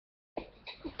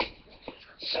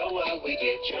So what, we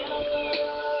get drunk.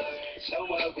 So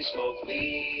what, we smoke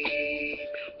weed.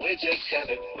 We're just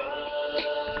having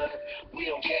fun. We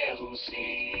don't care who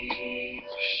sees.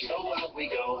 So what, we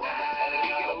go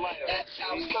out. That's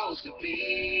how it's supposed to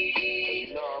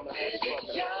be.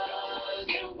 Living young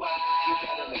and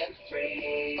wild and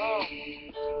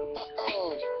free.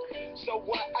 So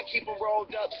what? I keep them rolled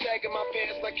up, sagging my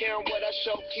pants like caring what I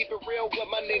show. Keep it real with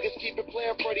my niggas, keep it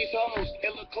playing for these hoes.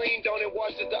 It look clean, don't it?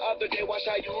 Watched it the other day, watch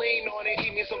how you lean on it.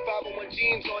 Eat me some 501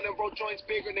 jeans on it, roll joints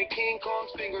bigger than King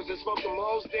Kong's fingers, and smoke them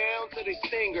hoes down to they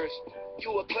stingers.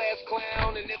 You a class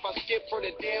clown, and if I skip for the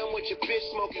damn with your bitch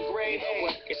smoking gray, you know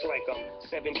what? It's like I'm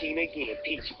 17 again,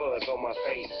 peach fuzz on my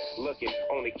face, looking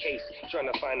on the case,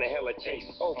 trying to find a hella taste.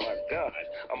 Oh my God,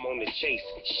 I'm on the chase.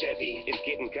 Chevy, it's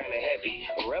getting kinda heavy.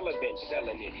 Irrelevant,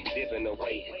 selling it, dipping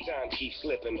away. Time keeps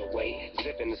slipping away,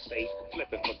 zipping the safe,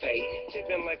 flipping for pay,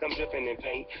 tipping like I'm dripping in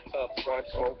paint. Up front,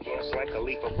 smoke once like a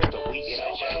leaf of the wheat in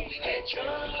a chain. So what, we get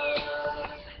drunk.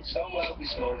 So what, we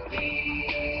smoke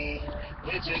weed.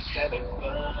 We're just having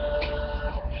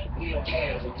fun. We don't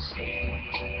care who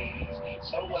sees.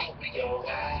 So what, we go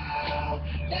out.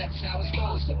 That's how it's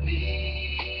supposed to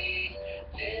be.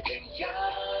 Living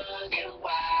young and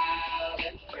wild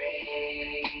and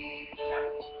free.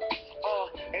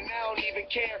 And I don't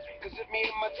even care, cause if me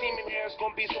and my team in there, it's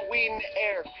gonna be some weed in the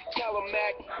air. Tell them,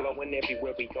 Mac, blowing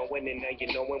everywhere we going, and now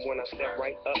you knowin' when I step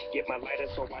right up, get my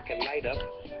lighter so I can light up.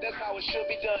 That's how it should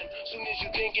be done. Soon as you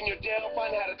thinking you're down,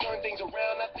 find how to turn things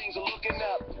around, now things are looking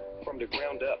up. From the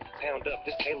ground up, pound up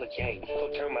this Taylor game. So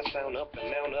turn my sound up and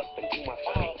mount up and do my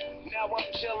thing. Now I'm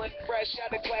chillin', fresh out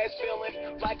of class,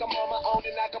 feeling like I'm on my own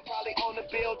and I could probably own a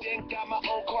building. Got my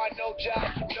own car, no job,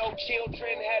 no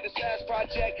children. Had a size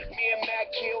project, me and Mac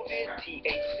killed it.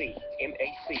 THC,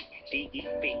 MAC,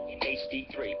 DEB,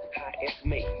 HD3, hi, it's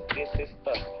me, this is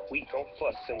us. We gon'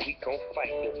 fuss and we gon' fight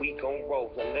and we gon'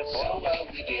 roll and live on. So on. what,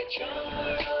 we get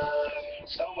drunk.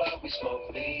 So what, we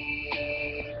smoke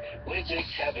weed. We're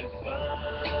just having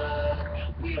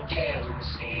fun. We don't care who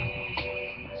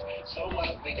sees. So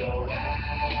what, we go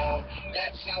out.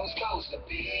 That's how it's supposed to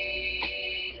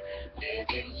be.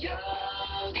 Living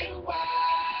young and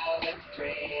wild and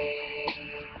free.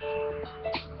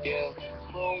 Yeah,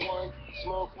 roll one,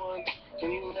 smoke one.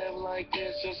 When you live like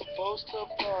this, you're supposed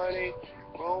to party.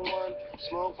 Roll one,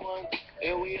 smoke one,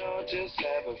 and we all just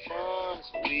having fun.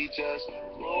 So we just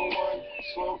roll one,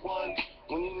 smoke one.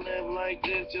 When you live like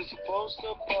this, you're supposed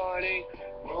to party.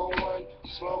 Roll one,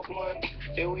 smoke one,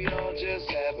 and we all just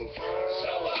having fun.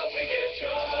 So what, we get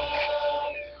drunk.